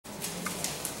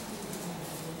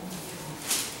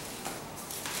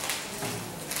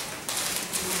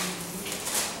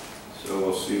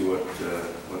see what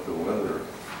the weather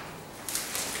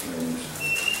means.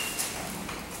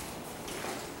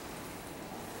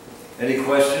 Any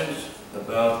questions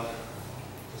about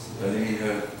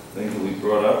anything that we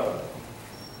brought up?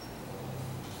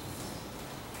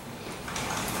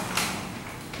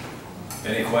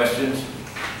 Any questions?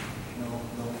 No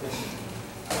question.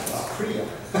 It's clear.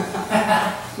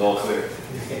 It's all clear.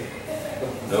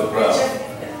 No problem.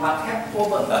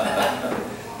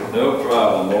 No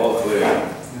problem, all clear.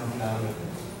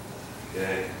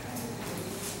 Okay.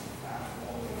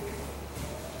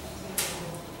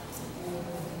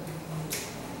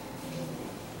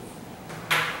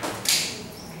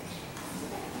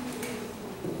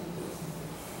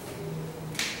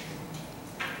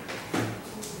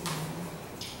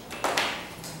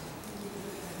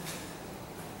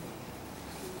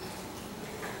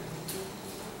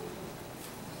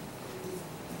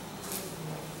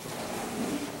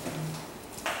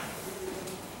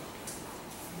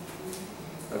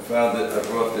 I found that I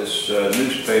brought this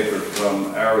newspaper from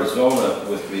Arizona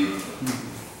with me.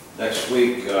 Next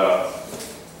week,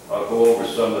 I'll go over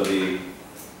some of the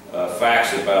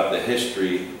facts about the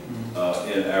history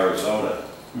in Arizona.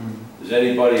 Is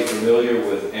anybody familiar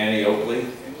with Annie Oakley?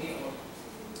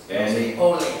 Annie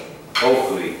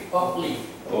Oakley.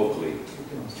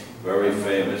 Very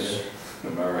famous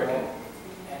American.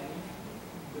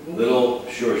 Little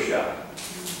Sure Shot.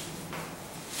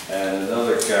 And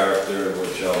another character,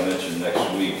 which I'll mention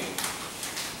next week.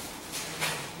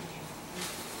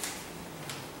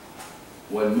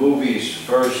 When movies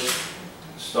first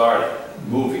started,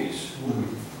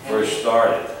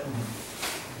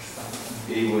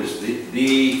 he was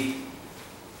the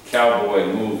cowboy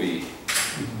movie,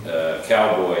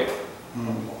 cowboy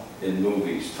in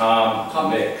movies.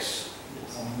 Tom Mix,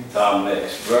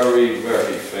 very,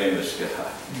 very famous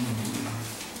guy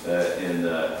in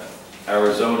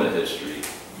Arizona history,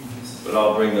 but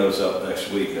I'll bring those up next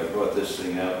week. I brought this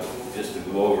thing out just to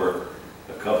go over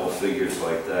a couple figures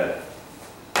like that.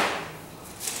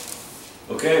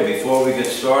 Okay, before we get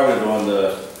started on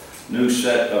the new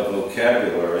set of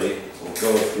vocabulary, we'll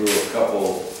go through a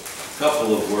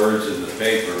couple of words in the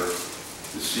paper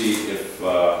to see if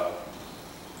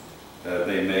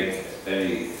they make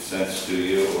any sense to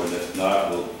you, or if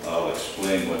not, I'll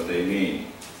explain what they mean.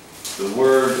 The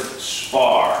word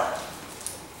spar.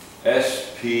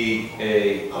 S-P-A-R.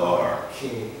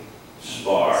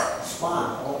 Spar.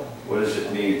 What does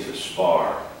it mean to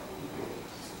spar?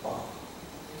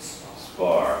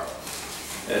 Spar.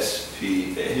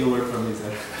 S-P-A. New word from me,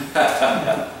 sir.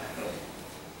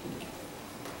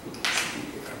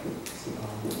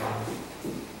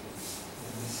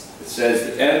 It says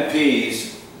the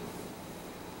MPs,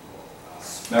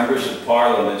 members of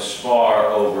Parliament, spar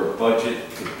over budget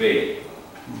debate.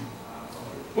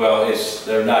 Well,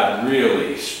 they're not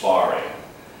really sparring.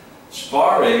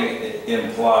 Sparring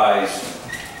implies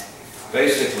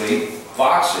basically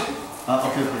boxing.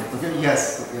 Okay,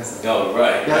 yes. Oh,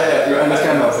 right. Yeah, you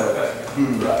understand now, sir.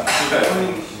 Right.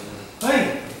 Hey!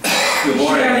 Good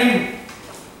morning.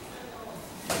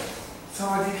 ส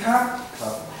วัสดีครับ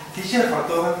ทีเชอร์ขอ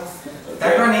ตัวครับแต่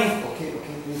ก็นี่ Okay,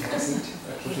 please have a seat.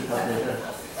 Put it up later.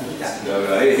 No,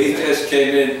 he just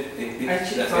came in.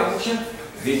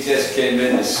 He just came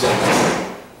in to sit.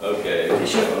 Okay.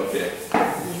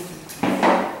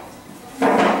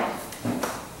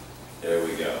 There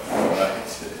we go. All right.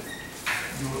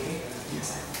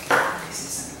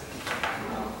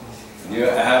 You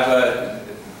have a.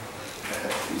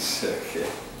 Okay.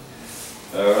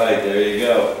 All right. There you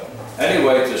go.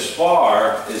 Anyway, to spar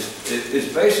is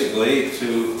basically to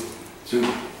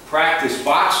practice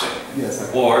boxing,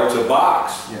 yes, or to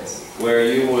box, yes, where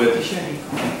you would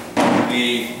be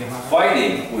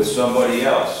fighting with somebody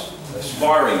else, a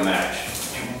sparring match.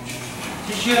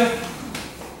 Teacher,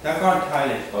 that's on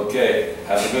Thailand. Okay,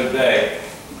 have a good day.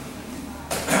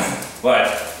 But,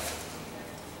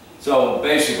 so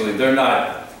basically they're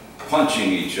not punching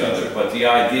each other, but the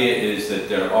idea is that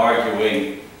they're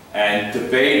arguing and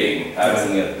debating,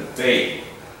 having a debate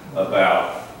about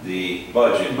the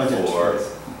budget for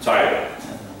Thailand.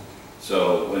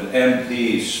 So when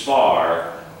MPs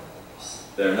spar,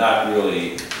 they're not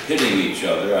really hitting each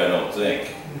other, I don't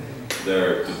think.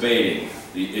 They're debating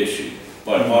the issue,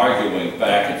 but arguing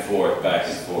back and forth.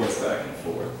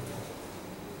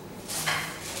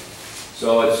 So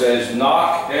it says,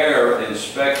 knock air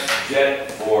inspects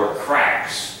jet for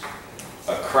cracks.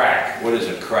 A crack, what is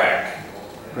a crack?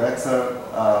 Cracks are,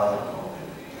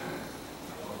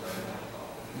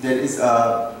 there is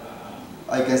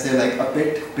I can say like a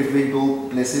pit between two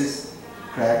places,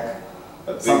 crack.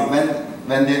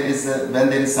 When there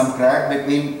is some crack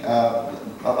between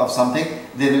of something,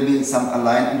 there will be some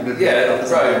line in between.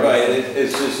 Yeah, right.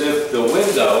 It's as if the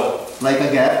window, like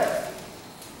a gap,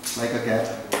 like a gap.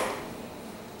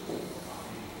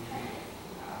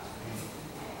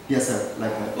 Yes, sir.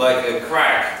 Like a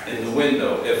crack in the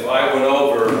window. If I went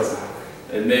over Yes, sir.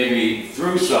 and maybe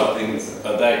threw something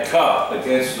of that cup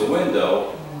against the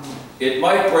window, it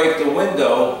might break the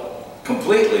window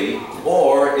completely,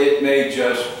 or it may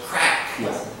just crack.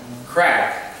 Yes, sir.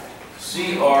 Crack,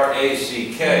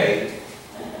 C-R-A-C-K,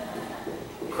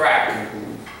 crack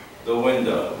the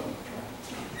window.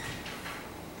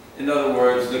 In other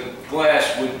words, the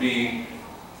glass would be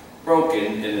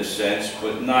broken in a sense,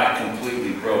 but not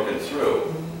completely broken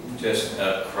through, just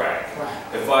a crack.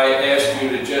 If I asked you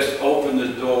to just open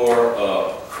the door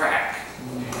a crack,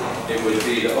 it would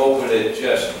be to open it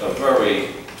just a very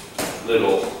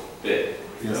little bit,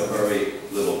 Yes. a very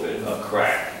little bit, a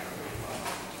crack.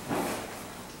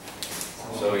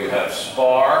 So you have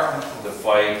spar to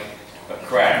fight a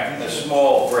crack, a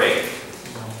small break,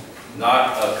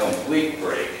 not a complete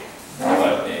break,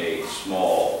 but a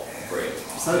small break.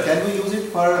 Sir, can we use it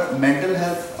for mental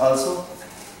health also?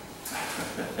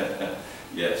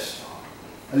 Yes.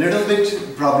 A little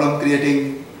bit problem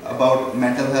creating about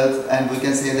mental health, and we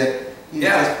can say that he's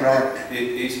just cracked.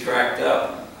 He's cracked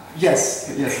up.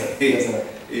 Yes, yes, sir. Yes, sir.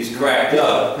 He's cracked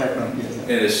up. Yes, sir.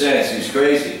 In a sense, he's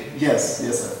crazy. Yes,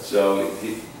 yes, sir. So,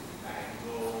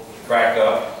 crack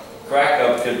up. Crack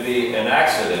up could be an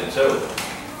accident too.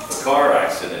 A car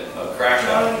accident, a crack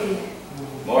up.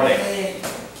 Morning.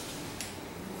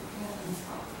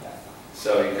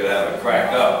 So you could have a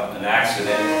crack up, an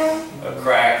accident, a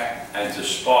crack, and to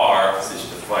spar is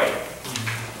to fight.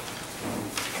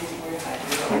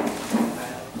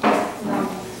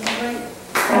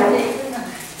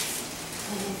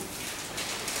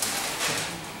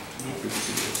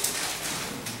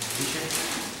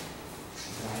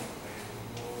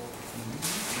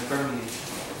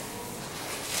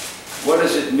 What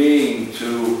does it mean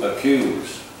to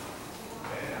accuse?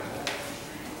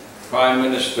 Prime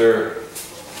Minister,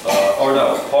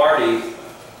 party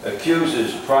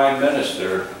accuses Prime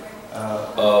Minister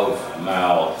of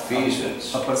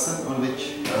malfeasance. A person on which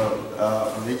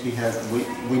he has,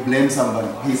 we blame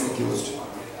someone, he's accused.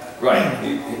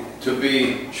 Right, to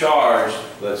be charged,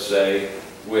 let's say,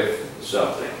 with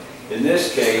something. In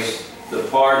this case, the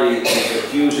party is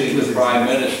accusing the Prime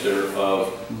Minister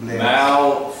of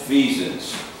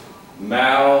malfeasance.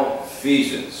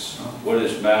 Malfeasance. What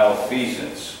is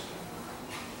malfeasance?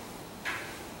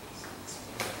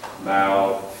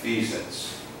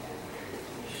 Malfeasance.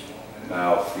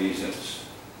 Malfeasance.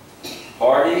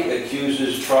 Party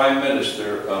accuses Prime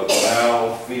Minister of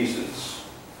malfeasance.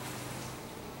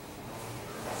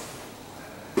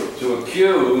 To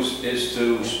accuse is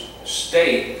to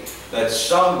state that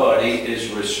somebody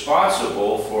is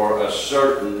responsible for a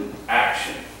certain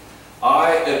action.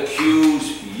 I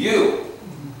accuse you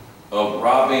of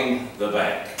robbing the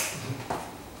bank.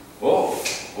 Oh,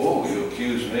 you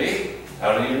accuse me?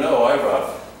 How do you know I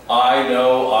robbed? I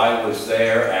know I was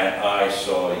there and I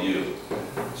saw you.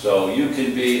 So you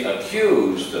can be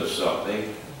accused of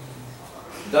something.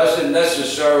 Doesn't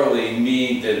necessarily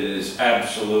mean that it is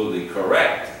absolutely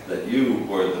correct that you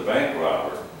were the bank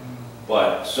robber.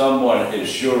 But someone is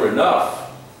sure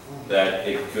enough that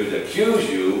it could accuse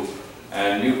you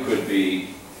and you could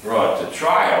be brought to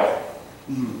trial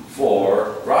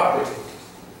for robbery.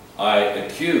 I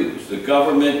accuse. The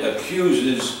government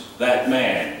accuses that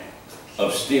man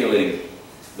of stealing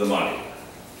the money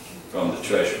from the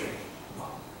treasury.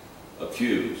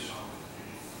 Accuse.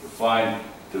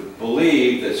 To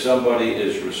believe that somebody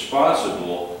is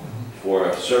responsible for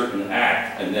a certain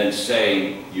act and then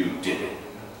saying you did it.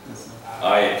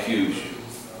 I accuse you.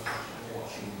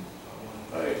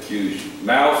 I accuse you.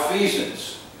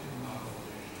 Malfeasance.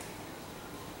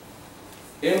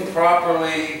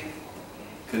 Improperly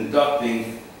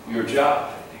conducting your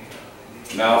job.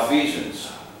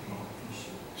 Malfeasance.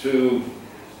 To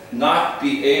not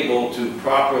be able to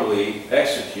properly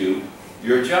execute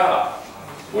your job,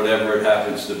 whatever it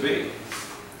happens to be.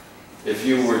 If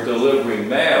you were delivering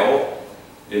mail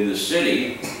in the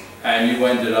city and you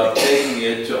ended up taking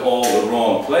it to all the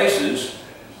wrong places,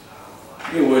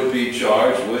 you would be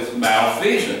charged with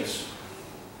malfeasance,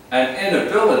 an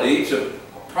inability to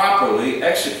properly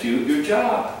execute your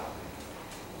job.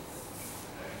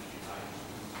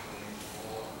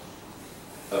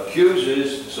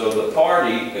 Accuses, so the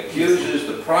party accuses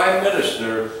the Prime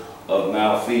Minister of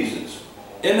malfeasance,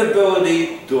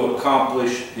 inability to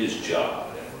accomplish his job.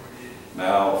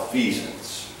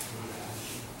 Malfeasance.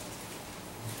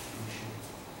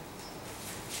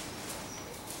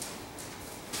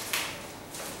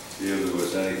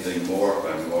 anything more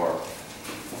and more.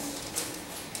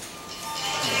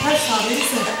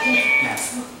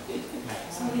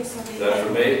 Is that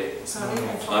for me?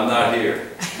 I'm not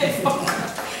here. I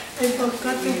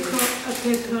forgot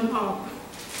to turn off.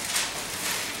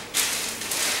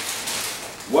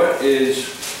 What is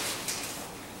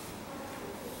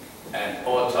an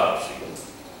autopsy?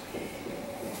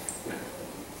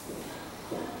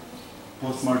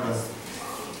 Postmortem.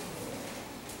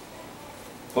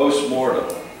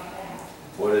 Postmortem.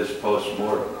 What is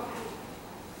postmortem?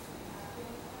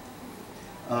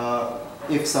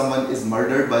 If someone is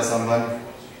murdered by someone,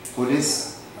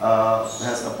 police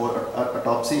has a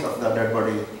autopsy of the dead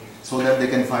body so that they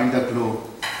can find the clue.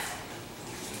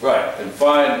 Right, and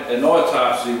an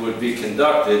autopsy would be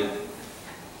conducted.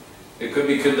 It could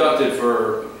be conducted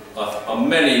for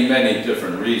many, many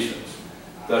different reasons.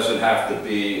 Doesn't have to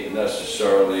be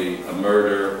necessarily a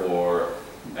murder or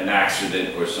an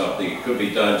accident or something. It could be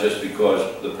done just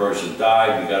because the person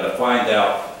died. We got to find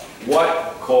out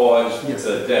what caused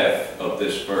the death of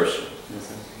this person.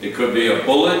 It could be a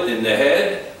bullet in the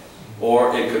head,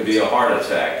 or it could be a heart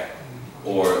attack,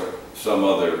 or some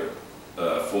other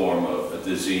form of a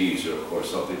disease or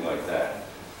something like that.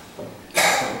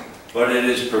 But it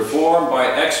is performed by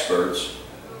experts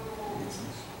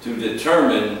to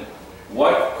determine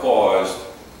what caused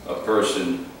a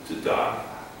person to die.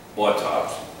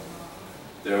 Autopsy.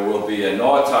 There will be an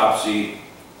autopsy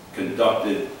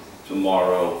conducted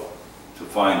tomorrow to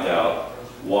find out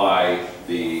why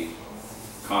the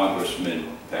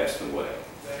congressman passed away.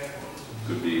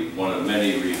 Could be one of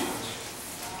many reasons.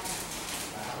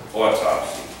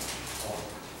 Autopsy.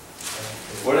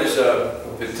 What is a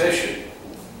petition?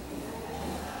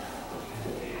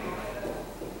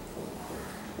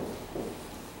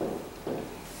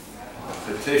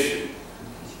 A petition.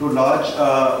 To lodge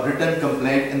a written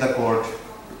complaint in the court.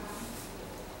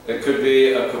 It could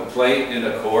be a complaint in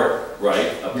a court,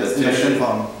 right? A petition,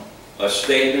 a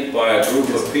statement by a group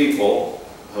of people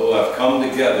who have come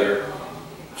together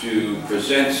to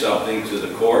present something to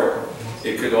the court.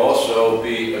 It could also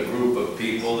be a group of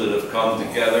people that have come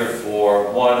together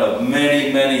for one of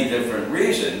many, many different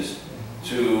reasons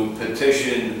to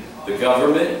petition the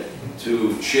government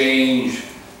to change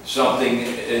something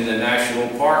in the national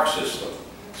park system.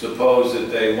 Suppose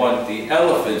that they want the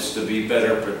elephants to be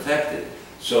better protected.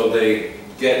 So they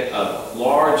get a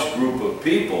large group of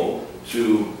people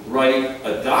to write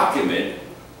a document,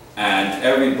 and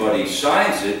everybody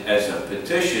signs it as a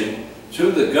petition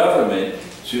to the government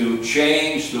to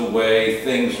change the way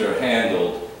things are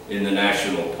handled in the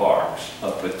national parks.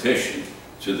 A petition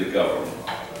to the government.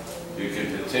 You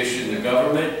can petition the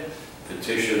government,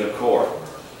 petition a court.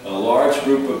 A large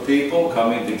group of people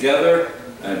coming together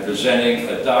and presenting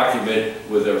a document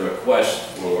with a request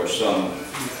for some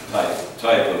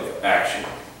type of action.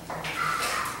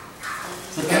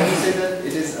 So can we say that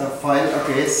it is file a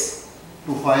case,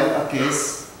 to file a case?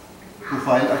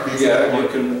 Yeah, you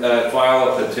can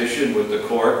file a petition with the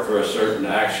court for a certain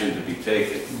action to be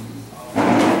taken.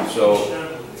 So,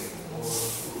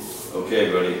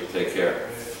 okay buddy, take care.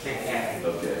 Take care.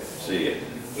 Okay, see you.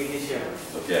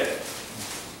 Okay.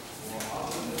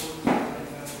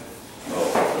 Oh,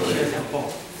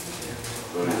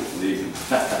 go to leave.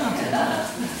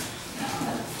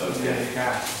 Okay.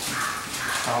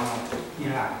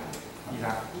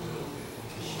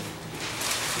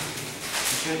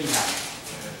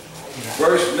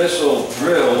 First missile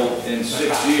drill in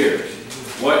 6 years.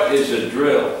 What is a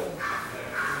drill?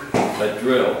 A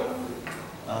drill.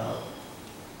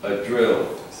 A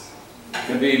drill.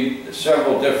 Can be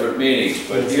several different meanings,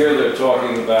 but here they're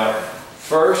talking about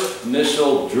first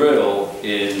missile drill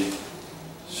in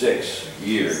 6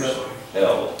 years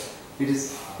held. It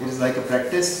is like a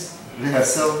practice,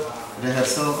 rehearsal,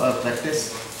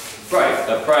 practice. Right,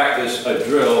 a practice, a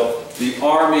drill. The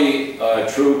army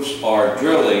troops are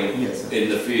drilling in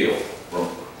the field.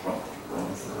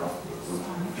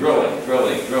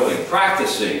 Drilling,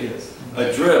 practicing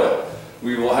a drill.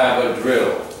 We will have a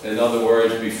drill. In other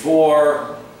words,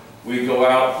 before we go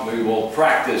out, we will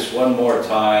practice one more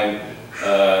time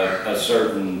a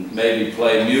certain, maybe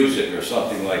play music or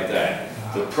something like that.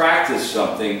 To practice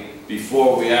something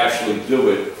before we actually do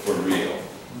it for real.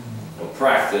 A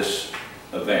practice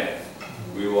event.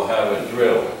 We will have a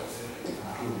drill.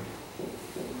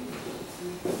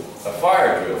 A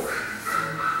fire drill.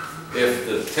 If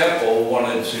the temple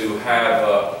wanted to have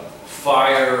a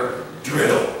fire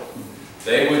drill,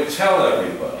 they would tell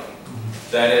everybody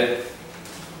that at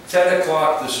 10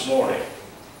 o'clock this morning,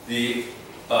 the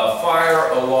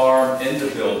fire alarm in the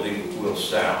building will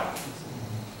sound.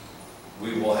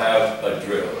 We will have a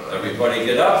drill. Everybody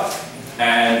get up,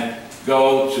 and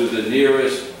go to the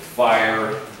nearest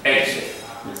fire exit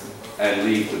and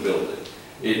leave the building.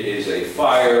 It is a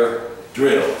fire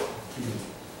drill,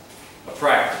 a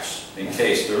practice in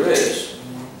case there is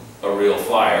a real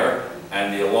fire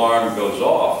and the alarm goes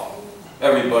off.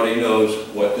 Everybody knows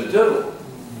what to do.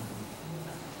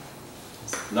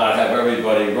 Not have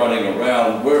everybody running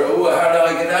around, where, how do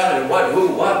I get out of it? What, who,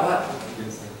 what?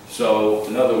 So,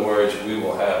 in other words, we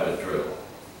will have a drill.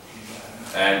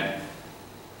 And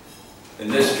in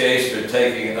this case, they're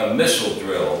taking a missile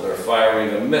drill. They're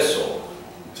firing a missile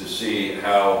to see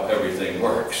how everything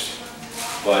works.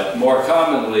 But more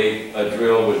commonly, a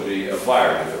drill would be a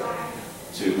fire drill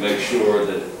to make sure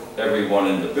that everyone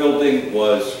in the building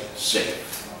was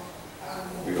safe.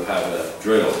 We will have a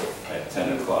drill at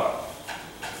 10 o'clock.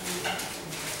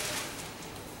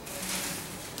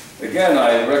 Again,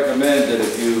 I recommend that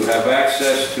if you have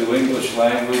access to English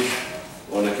language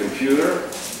on a computer,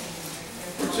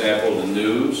 for example, the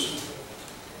news,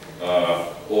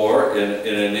 or in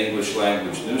an English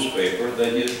language newspaper,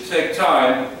 then you take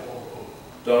time.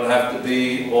 Don't have to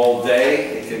be all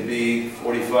day, it can be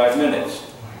 45 minutes.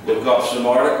 Look up some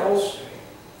articles,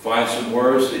 find some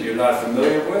words that you're not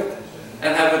familiar with,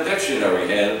 and have a dictionary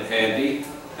handy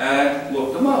and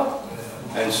look them up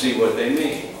and see what they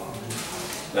mean.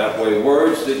 That way,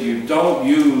 words that you don't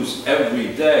use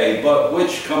every day, but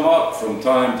which come up from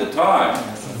time to time,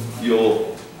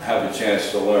 you'll have a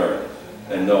chance to learn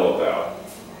and know about.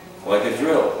 Like a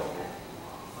drill.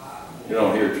 You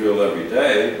don't hear drill every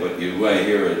day, but you may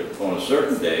hear it on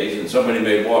certain days, and somebody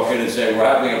may walk in and say, we're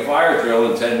having a fire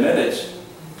drill in 10 minutes.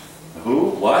 Who?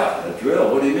 What? A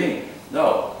drill? What do you mean?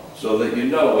 No. So that you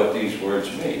know what these words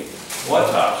mean.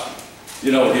 Autopsy.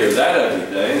 You don't hear that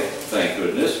every day, thank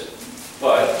goodness.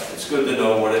 But it's good to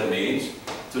know what it means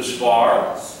to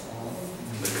spar.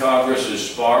 The Congress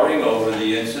is sparring over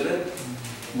the incident.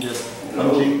 Yes. You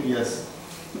know, Yes.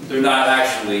 they're not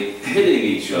actually hitting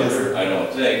each other, Yes. I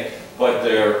don't think, but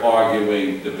they're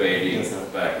arguing, debating, Yes, sir.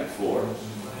 back and forth.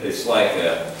 It's like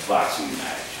a boxing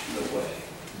match in a way.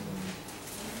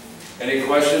 Any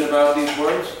question about these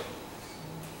words?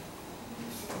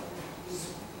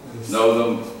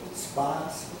 Know them? Spa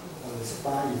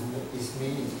is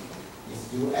meaning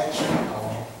is you action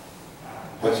or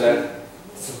What's that?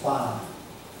 Spar.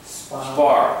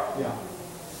 Spar. Yeah.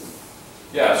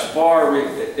 Yeah, spar,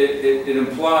 it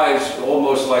implies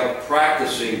almost like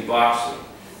practicing boxing.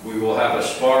 We will have a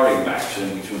sparring match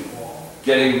in between,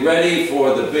 getting ready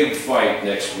for the big fight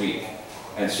next week.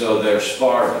 And so they're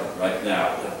sparring right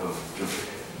now,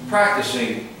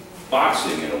 practicing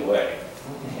boxing in a way.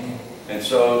 And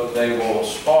so they will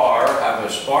spar, have a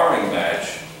sparring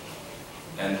match,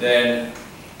 and then,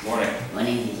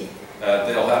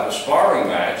 they'll have a sparring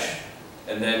match,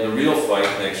 and then the real fight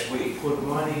next week. Good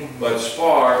morning. But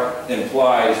spar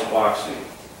implies boxing.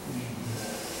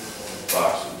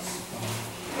 Boxing.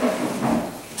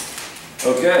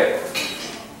 Okay.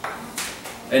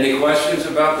 Any questions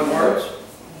about the words?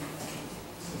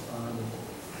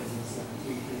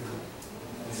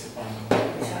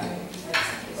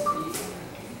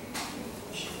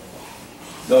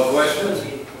 No questions?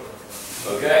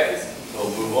 Okay, we'll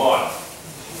move on.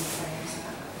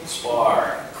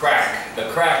 Spar, crack, the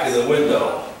crack in the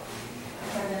window.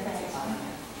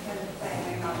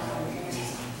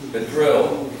 The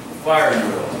drill, fire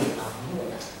drill.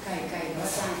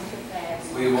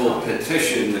 We will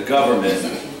petition the government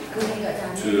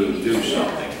to do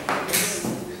something.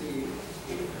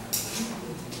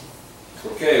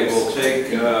 Okay, we'll take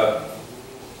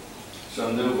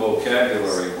some new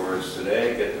vocabulary words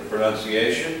today, get the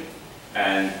pronunciation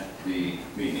and the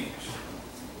meanings.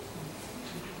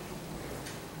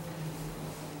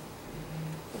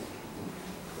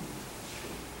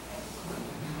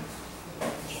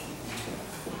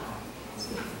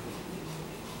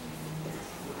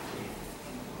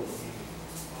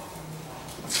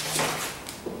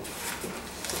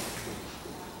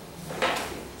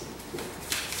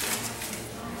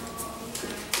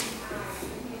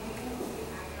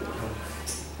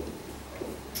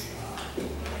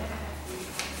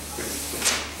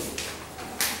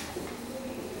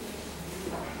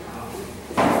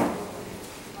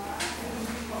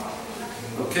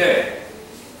 Okay.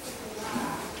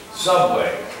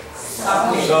 Subway.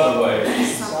 Subway.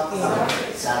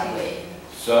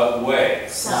 Subway.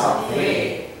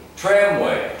 Subway.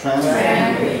 Tramway.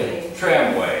 Tramway.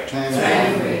 Tramway.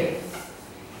 Tramway.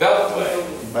 Beltway.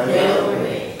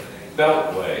 Beltway.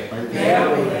 Beltway.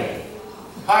 Beltway.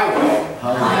 Highway.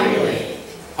 Highway.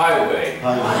 Highway.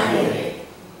 Highway.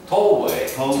 Tollway.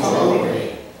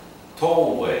 Tollway.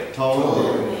 Tollway.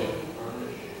 Tollway.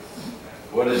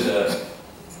 What is a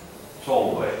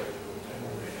tollway?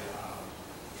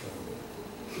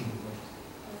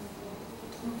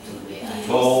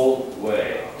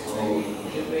 Tollway.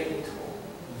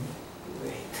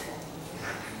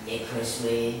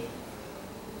 Expressway.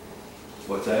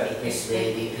 What's that?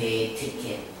 Expressway, we pay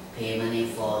ticket, pay money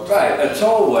for. Right, a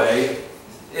tollway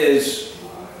is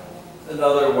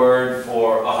another word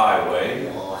for a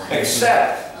highway,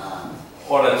 except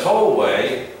on a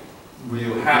tollway,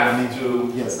 you have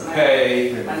to Yes.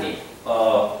 pay Money. a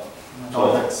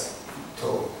toll.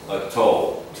 A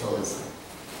toll.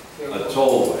 A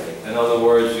tollway. In other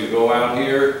words, you go out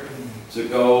here to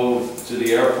go to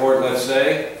the airport, let's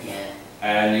say, Yeah.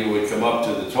 and you would come up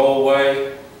to the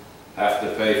tollway, have to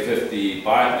pay 50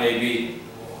 baht maybe,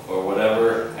 or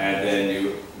whatever, and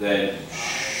then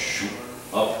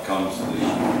up comes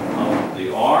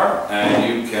the arm, and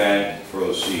you can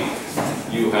proceed.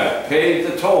 You have paid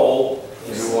the toll,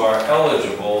 you are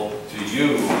eligible to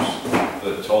use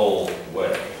the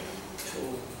tollway.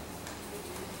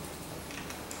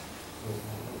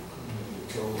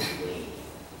 Tollway.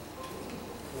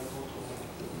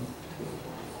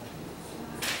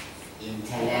 In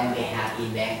Thailand, we have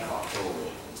in Bangkok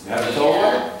tollway. You have a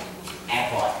tollway?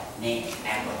 Airport, name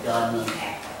airport, Dortmund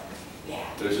airport. Yeah.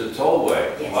 There's a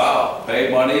tollway. Yes. Wow.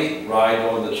 Pay money, ride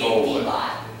on the 80 tollway.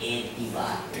 baht. 80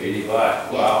 baht. 80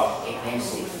 baht. Wow. Yes,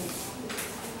 expensive.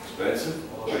 Expensive?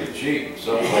 Pretty cheap.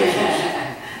 Some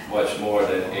places much more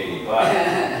than 80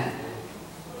 baht.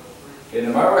 In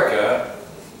America,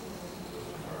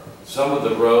 some of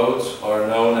the roads are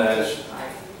known as,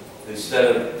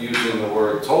 instead of using the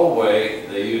word tollway,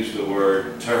 they use the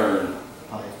word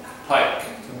turnpike.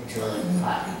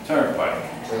 Turnpike.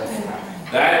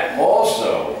 That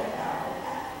also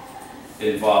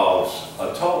involves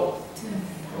a toll.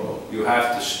 You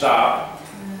have to stop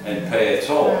and pay a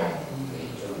toll.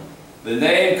 The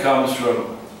name comes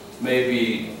from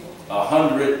maybe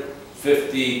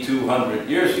 150, 200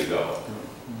 years ago,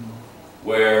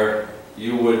 where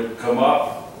you would come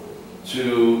up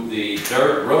to the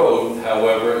dirt road.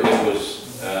 However, it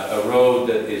was a road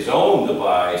that is owned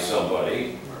by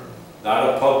somebody,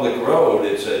 not a public road.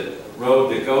 It's a road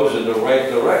that goes in the right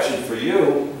direction for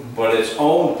you, but it's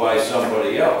owned by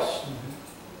somebody else.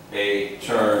 A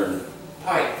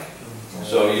turnpike.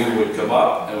 So you would come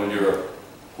up, and when you're a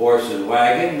horse and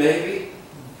wagon, maybe,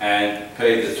 and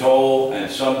pay the toll, and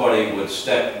somebody would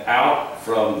step out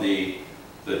from the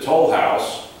toll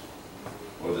house,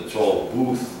 or the toll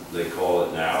booth, they call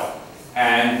it now,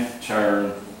 and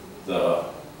turn the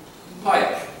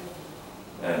pike.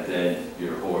 And then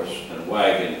your horse and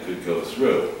wagon could go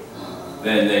through.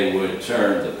 Then they would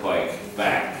turn the pike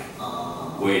back,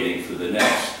 waiting for the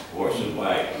next horse and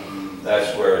wagon.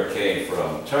 That's where it came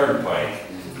from, turnpike.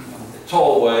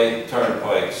 Tollway,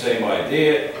 turnpike, same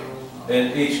idea.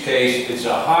 In each case, it's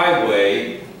a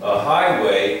highway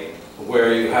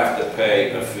where you have to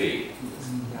pay a fee,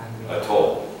 a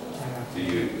toll to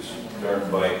use.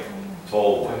 Turnpike,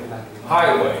 tollway.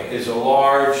 Highway is a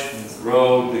large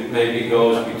road that maybe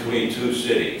goes between two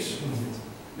cities.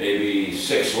 Maybe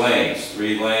 6 lanes,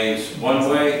 3 lanes one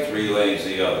way, 3 lanes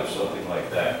the other, something like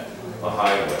that. A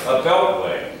highway. A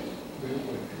beltway.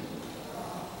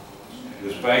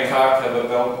 Does Bangkok have a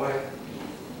beltway?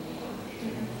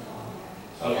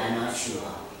 We are not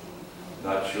sure.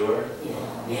 Not sure?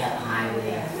 Yeah. We have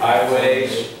highway.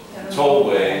 Highways,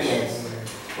 tollways, Yes.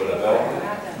 but a beltway?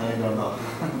 I don't know.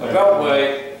 A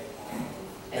beltway,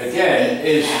 again,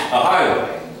 is a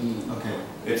highway. Okay.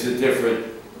 It's a different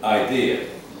idea.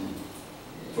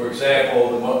 For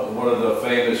example, one of the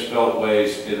famous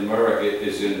beltways in America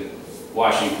is in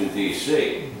Washington,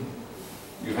 D.C.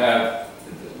 You have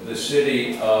the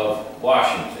city of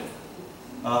Washington.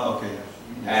 Okay.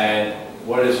 And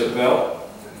what is a belt?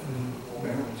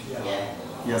 Yeah.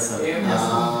 Yes, sir. Yes,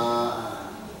 sir.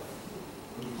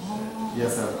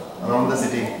 Yes, sir. Around the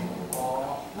city.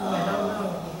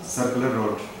 Circular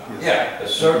road. Yes. Yeah, a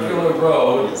circular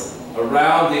road Yes.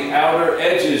 around the outer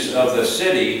edges of the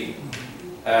city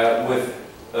with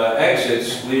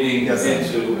exits leading Yes, sir.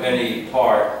 into any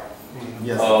part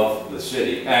Yes. of the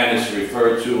city. And it's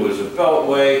referred to as a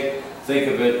beltway. Think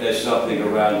of it as something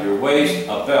around your waist,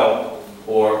 a belt,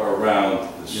 or around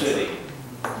the Yes, city.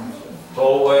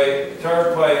 Tollway,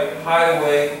 turnpike,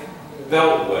 highway,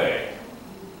 beltway.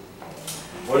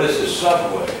 What is a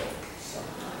subway?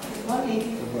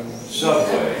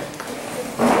 Subway.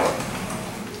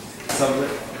 Subway.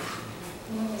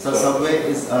 So subway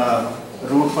is a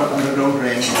route for underground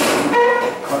train.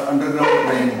 For underground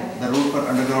train, the route for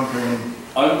underground train.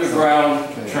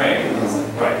 Underground train. Yes, sir.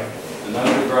 Right. An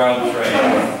underground train.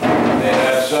 They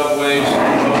have subways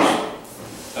in most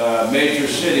major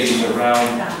cities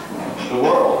around the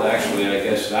world, actually, I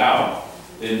guess now.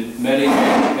 In many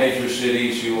major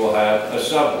cities, you will have a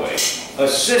subway, a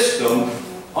system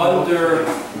under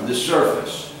the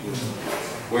surface,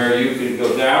 where you can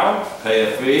go down,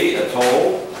 pay a fee, a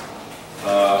toll,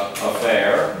 a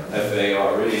fare,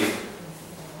 F-A-R-E,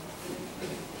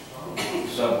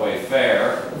 subway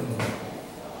fare,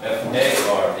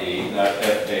 F-A-R-E, not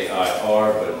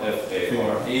F-A-I-R, but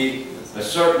F-A-R-E, a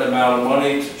certain amount of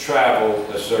money to travel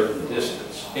a certain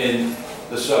distance in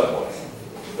the subway.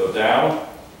 Go down,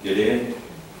 get in,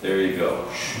 there you go.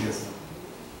 Yes.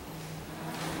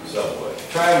 Subway.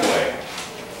 Tramway.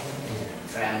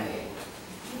 Tramway.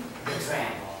 The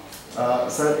tram.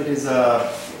 Sir, it is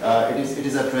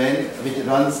a train which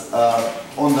runs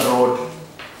on the road.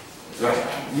 Right.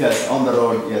 Yes, on the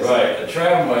road. Yes. Right. A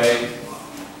tramway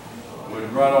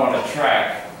would run on a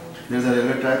track. There's a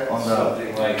railway track on the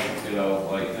Something like, you know,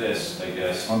 like this, I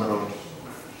guess, on the road.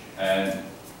 and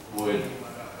would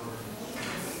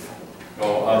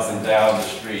go up and down the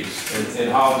streets.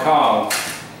 In Hong Kong,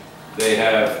 they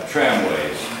have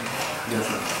tramways. Yes,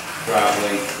 sir.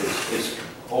 Traveling is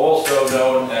also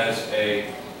known as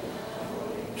a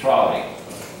trolley.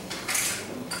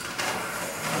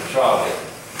 A trolley.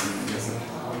 Yes, sir.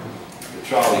 A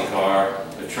trolley car,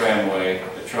 a tramway,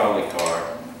 a trolley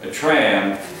car. A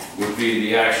tram would be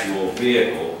the actual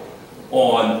vehicle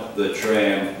on the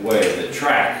tramway, the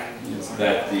track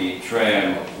that the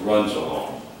tram runs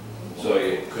along. So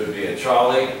it could be a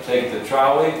trolley, take the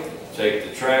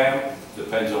tram,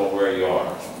 depends on where you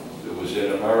are. If it was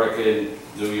in America,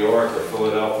 New York, or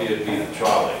Philadelphia, it'd be the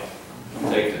trolley.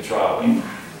 Take the trolley.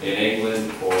 In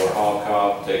England or Hong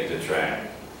Kong, take the tram,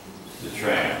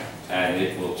 and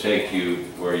it will take you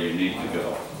where you need to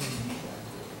go.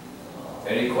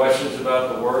 Any questions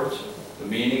about the words? The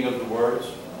meaning of the words?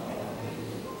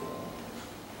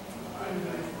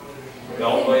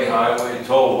 Beltway, highway,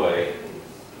 tollway,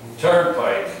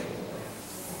 turnpike.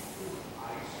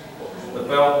 The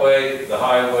beltway, the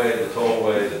highway, the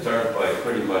tollway, the turnpike,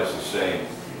 pretty much the same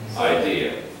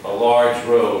idea. A large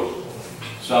road,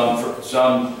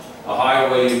 a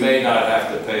highway, you may not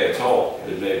have to pay a toll.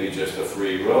 It may be just a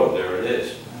free road, there it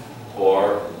is.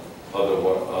 Or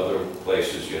other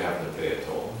places you have to pay a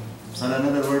toll. So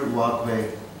another word,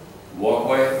 walkway.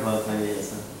 Walkway? Walkway, yes,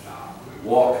 sir.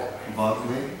 Walkway.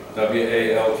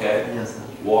 W-A-L-K? Yes, sir.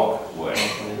 Walkway.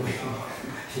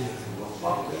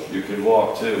 You can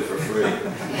walk too for free.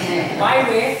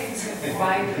 Byway.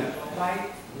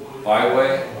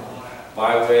 Byway?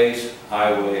 Byways,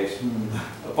 highways.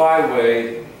 A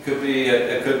byway could be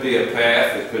a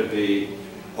path, it could be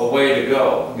a way to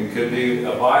go. It could be,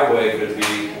 a byway could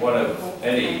be one of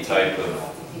any type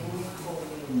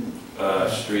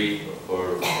of street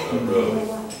or road.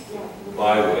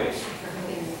 Byways.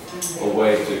 A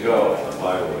way to go, a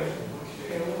byway.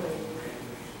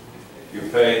 You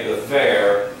pay the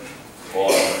fare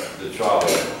on the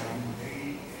trolley.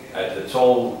 At the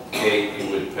toll gate, you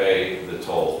would pay the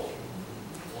toll.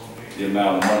 The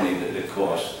amount of money that it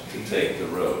costs to take the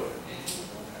road.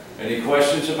 Any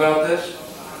questions about this?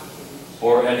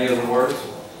 Or any of the words?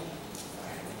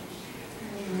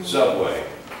 Subway.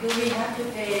 Do we have to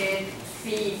pay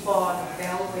fee for the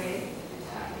beltway?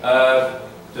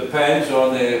 Depends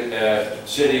on the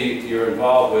city you're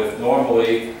involved with.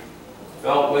 Normally,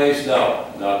 beltways, no,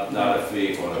 not a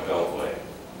fee on a beltway.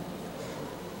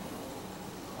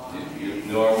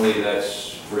 Normally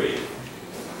that's free.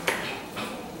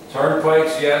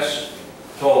 Turnpikes, yes.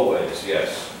 Tollways,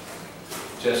 yes.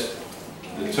 Just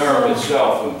the term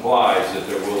itself implies that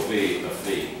there will be a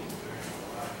fee.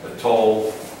 A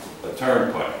toll, a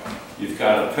turnpike. You've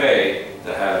got to pay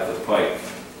to have the pike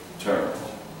turned.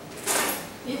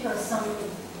 Because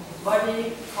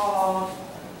somebody called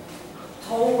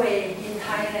tollway in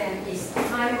Thailand is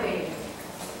highway.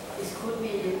 It could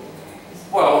be.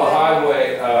 Well, a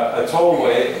highway, a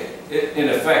tollway, in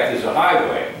effect, is a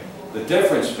highway. The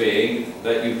difference being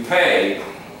that you pay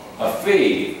a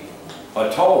fee, a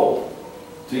toll,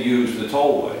 to use the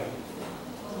tollway.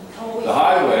 The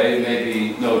highway may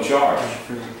be no charge.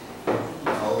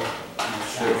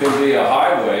 There could be a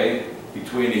highway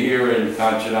between here and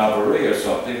Kanchanaburi or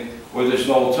something where there's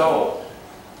no toll.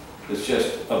 It's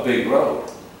just a big road.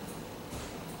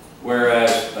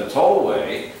 Whereas a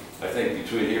tollway, I think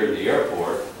between here and the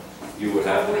airport, you would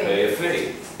have to pay a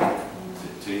fee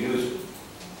to use it.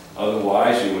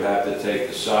 Otherwise, you would have to take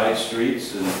the side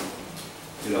streets and,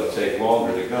 you know, take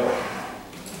longer to go.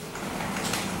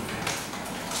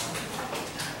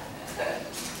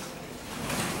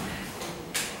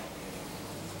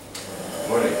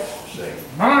 Morning, say.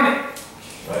 Morning.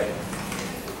 Right.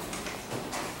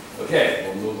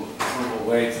 Okay, we'll move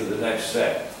away to the next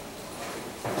set.